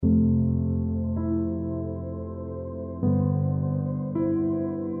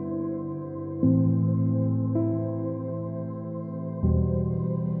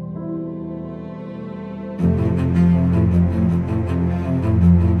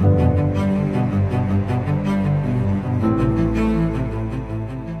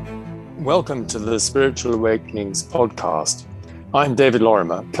Welcome to the Spiritual Awakenings podcast. I'm David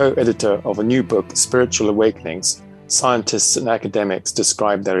Lorimer, co-editor of a new book, Spiritual Awakenings, Scientists and Academics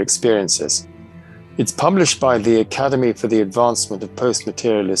Describe Their Experiences. It's published by the Academy for the Advancement of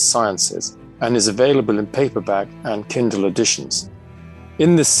Post-Materialist Sciences and is available in paperback and Kindle editions.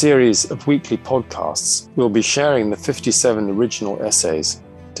 In this series of weekly podcasts, we'll be sharing the 57 original essays,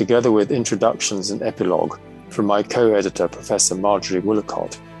 together with introductions and epilogue from my co-editor, Professor Marjorie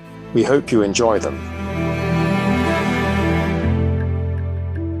Willicott. We hope you enjoy them.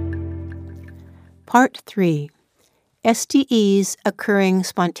 Part 3. STEs occurring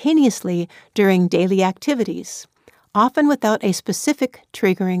spontaneously during daily activities, often without a specific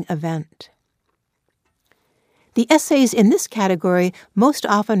triggering event. The essays in this category most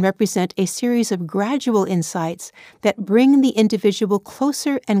often represent a series of gradual insights that bring the individual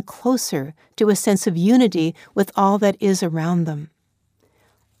closer and closer to a sense of unity with all that is around them.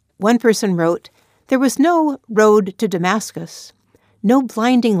 One person wrote, "There was no road to Damascus, no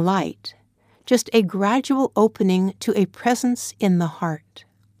blinding light, just a gradual opening to a presence in the heart."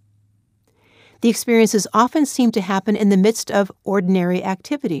 The experiences often seem to happen in the midst of ordinary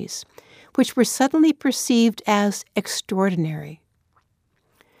activities, which were suddenly perceived as extraordinary.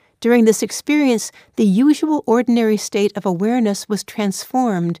 During this experience, the usual ordinary state of awareness was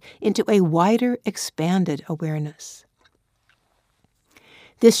transformed into a wider, expanded awareness.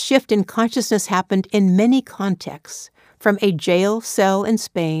 This shift in consciousness happened in many contexts, from a jail cell in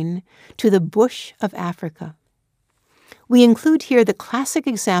Spain to the bush of Africa. We include here the classic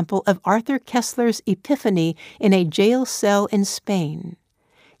example of Arthur Koestler's epiphany in a jail cell in Spain.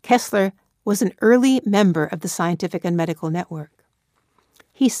 Koestler was an early member of the Scientific and Medical Network.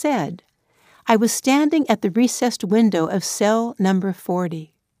 He said, "I was standing at the recessed window of cell number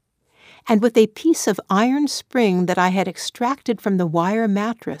 40. And with a piece of iron spring that I had extracted from the wire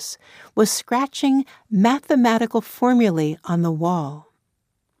mattress, was scratching mathematical formulae on the wall.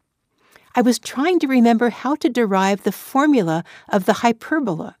 I was trying to remember how to derive the formula of the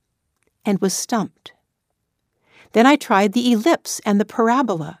hyperbola, and was stumped. Then I tried the ellipse and the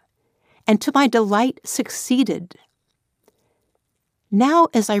parabola, and to my delight succeeded. Now,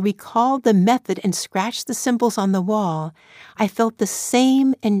 as I recalled the method and scratched the symbols on the wall, I felt the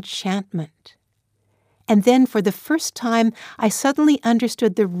same enchantment. And then, for the first time, I suddenly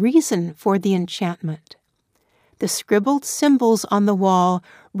understood the reason for the enchantment. The scribbled symbols on the wall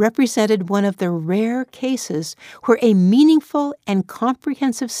represented one of the rare cases where a meaningful and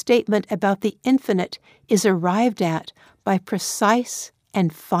comprehensive statement about the infinite is arrived at by precise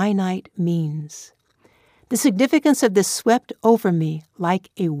and finite means. The significance of this swept over me like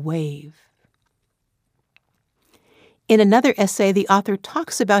a wave." In another essay, the author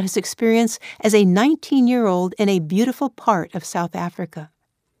talks about his experience as a 19-year-old in a beautiful part of South Africa.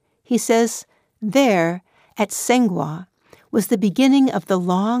 He says, "There, at Sengwa, was the beginning of the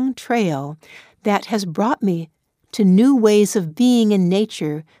long trail that has brought me to new ways of being in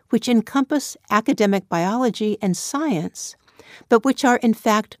nature which encompass academic biology and science, but which are in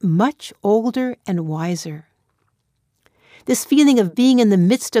fact much older and wiser. This feeling of being in the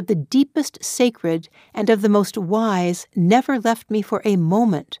midst of the deepest sacred and of the most wise never left me for a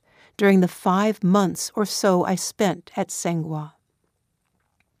moment during the 5 months or so I spent at Sengwa."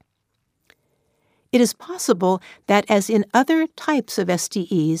 It is possible that, as in other types of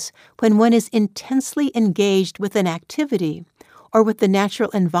STEs, when one is intensely engaged with an activity or with the natural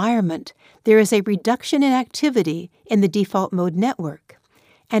environment, there is a reduction in activity in the default mode network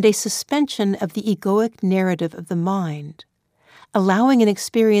and a suspension of the egoic narrative of the mind, allowing an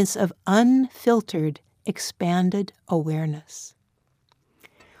experience of unfiltered, expanded awareness.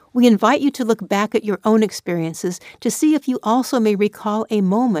 We invite you to look back at your own experiences to see if you also may recall a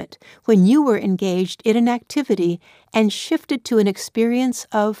moment when you were engaged in an activity and shifted to an experience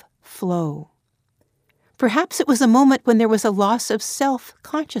of flow. Perhaps it was a moment when there was a loss of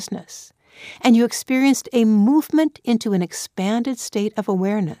self-consciousness, and you experienced a movement into an expanded state of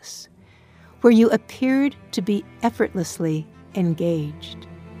awareness, where you appeared to be effortlessly engaged.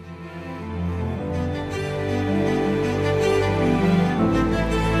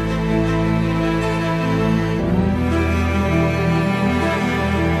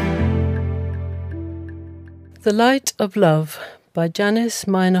 The Light of Love by Janice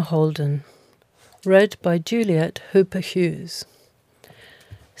Holden. Read by Juliet Hooper Hughes.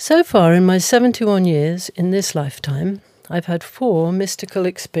 So far in my 71 years in this lifetime, I've had 4 mystical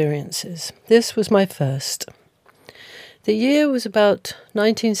experiences. This was my first. The year was about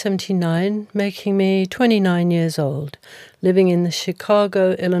 1979, making me 29 years old, living in the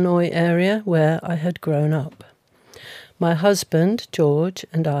Chicago, Illinois area where I had grown up. My husband, George,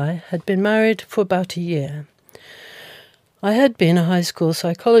 and I had been married for about a year. I had been a high school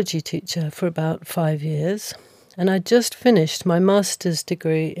psychology teacher for about 5 years, and I'd just finished my master's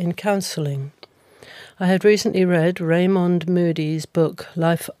degree in counselling. I had recently read Raymond Moody's book,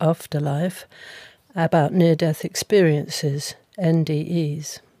 Life After Life, about near-death experiences,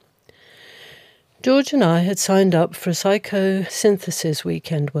 NDEs. George and I had signed up for a psychosynthesis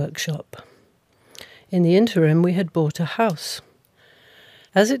weekend workshop. In the interim, we had bought a house.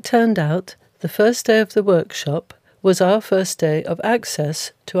 As it turned out, the first day of the workshop was our first day of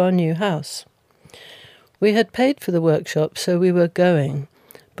access to our new house. We had paid for the workshop, so we were going,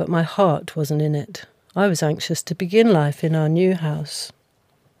 but my heart wasn't in it. I was anxious to begin life in our new house.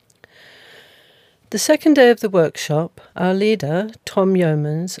 The second day of the workshop, our leader, Tom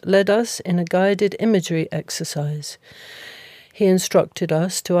Yeomans, led us in a guided imagery exercise. He instructed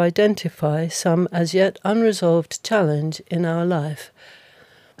us to identify some as yet unresolved challenge in our life.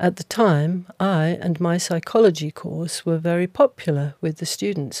 At the time, I and my psychology course were very popular with the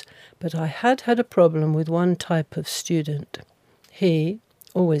students, but I had a problem with one type of student. He,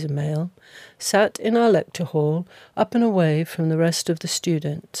 always a male, sat in our lecture hall up and away from the rest of the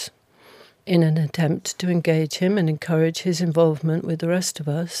students. In an attempt to engage him and encourage his involvement with the rest of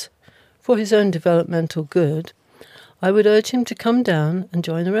us, for his own developmental good, I would urge him to come down and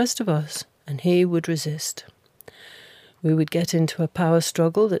join the rest of us, and he would resist. We would get into a power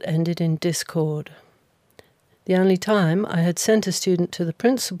struggle that ended in discord. The only time I had sent a student to the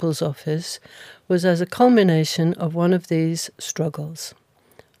principal's office was as a culmination of one of these struggles.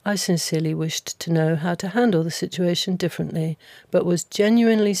 I sincerely wished to know how to handle the situation differently, but was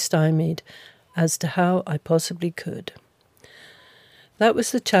genuinely stymied as to how I possibly could. That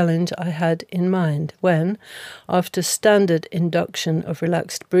was the challenge I had in mind when, after standard induction of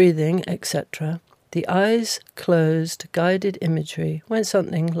relaxed breathing, etc., the eyes closed guided imagery went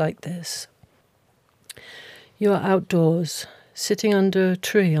something like this. You are outdoors, sitting under a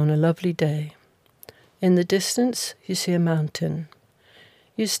tree on a lovely day. In the distance, you see a mountain.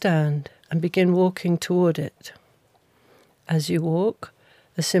 You stand and begin walking toward it. As you walk,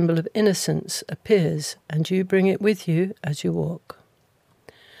 a symbol of innocence appears, and you bring it with you as you walk.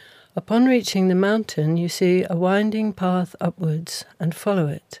 Upon reaching the mountain, you see a winding path upwards and follow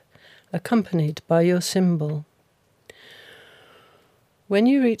it, accompanied by your symbol. When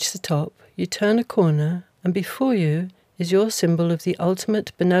you reach the top, you turn a corner, and before you is your symbol of the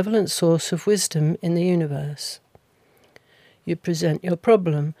ultimate benevolent source of wisdom in the universe. You present your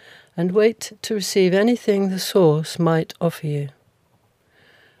problem and wait to receive anything the source might offer you.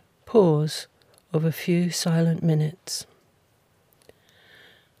 Pause of a few silent minutes.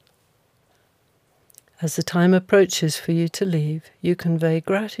 As the time approaches for you to leave, you convey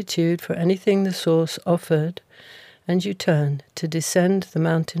gratitude for anything the source offered, and you turn to descend the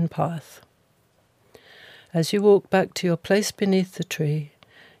mountain path. As you walk back to your place beneath the tree,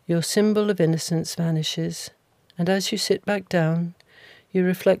 your symbol of innocence vanishes, and as you sit back down, you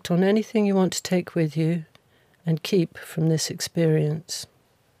reflect on anything you want to take with you and keep from this experience.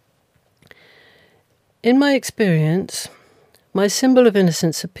 In my experience, my symbol of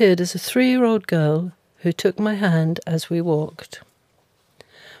innocence appeared as a 3-year-old girl who took my hand as we walked.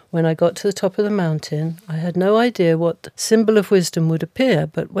 When I got to the top of the mountain, I had no idea what symbol of wisdom would appear,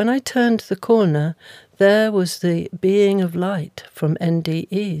 but when I turned the corner, there was the being of light from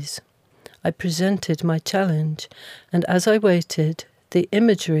NDEs. I presented my challenge, and as I waited, the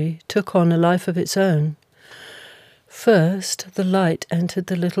imagery took on a life of its own. First, the light entered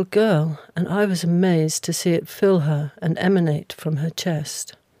the little girl, and I was amazed to see it fill her and emanate from her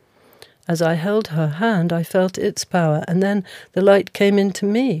chest. As I held her hand, I felt its power, and then the light came into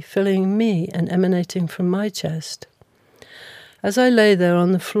me, filling me and emanating from my chest. As I lay there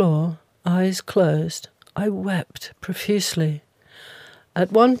on the floor, eyes closed, I wept profusely.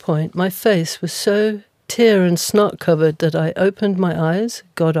 At one point, my face was so tear and snot covered that I opened my eyes,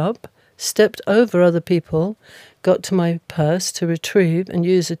 got up, stepped over other people, got to my purse to retrieve and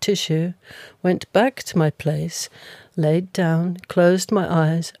use a tissue, went back to my place, laid down, closed my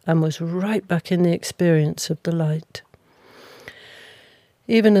eyes, and was right back in the experience of the light.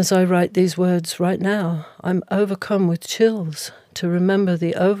 Even as I write these words right now, I'm overcome with chills to remember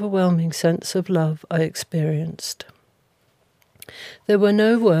the overwhelming sense of love I experienced. There were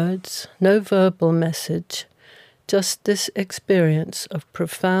no words, no verbal message, just this experience of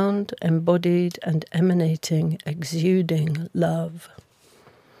profound, embodied, and emanating, exuding love.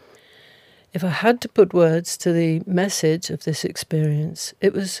 If I had to put words to the message of this experience,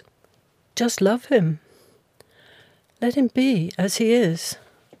 it was just love him. Let him be as he is.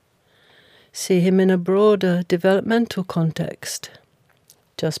 see him in a broader developmental context.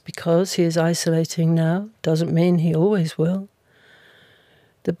 Just because he is isolating now doesn't mean he always will.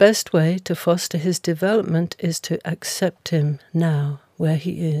 The best way to foster his development is to accept him now, where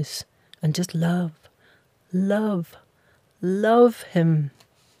he is, and just love him.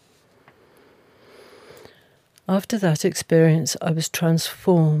 After that experience, I was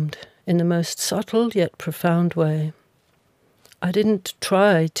transformed in the most subtle yet profound way. I didn't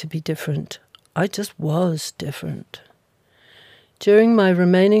try to be different. I just was different. During my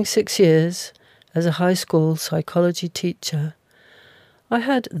remaining 6 years as a high school psychology teacher, I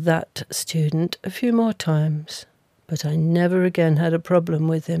had that student a few more times, but I never again had a problem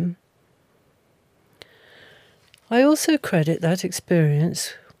with him. I also credit that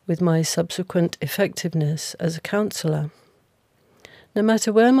experience with my subsequent effectiveness as a counsellor. No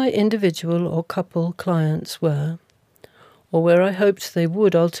matter where my individual or couple clients were, or where I hoped they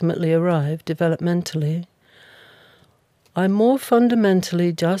would ultimately arrive developmentally, I more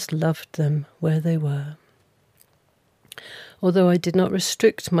fundamentally just loved them where they were. Although I did not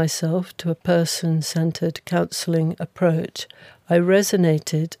restrict myself to a person-centered counselling approach, I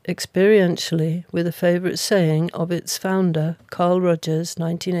resonated experientially with a favourite saying of its founder, Carl Rogers,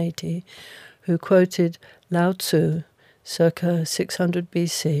 1980, who quoted Lao Tzu, circa 600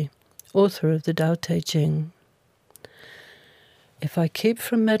 BC, author of the Tao Te Ching. If I keep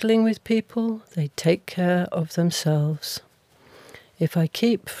from meddling with people, they take care of themselves. If I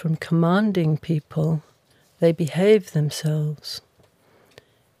keep from commanding people, they behave themselves.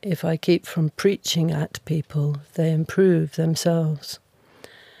 If I keep from preaching at people, they improve themselves.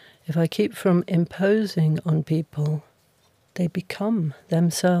 If I keep from imposing on people, they become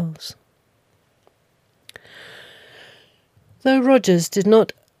themselves. Though Rogers did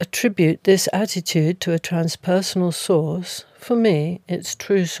not attribute this attitude to a transpersonal source, for me, its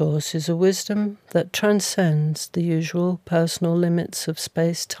true source is a wisdom that transcends the usual personal limits of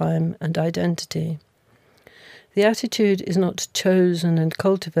space, time, and identity. The attitude is not chosen and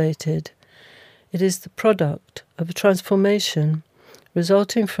cultivated. It is the product of a transformation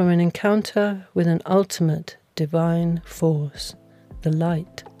resulting from an encounter with an ultimate divine force, the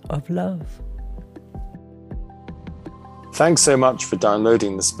light of love. Thanks so much for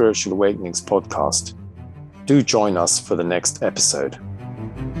downloading the Spiritual Awakenings podcast. Do join us for the next episode.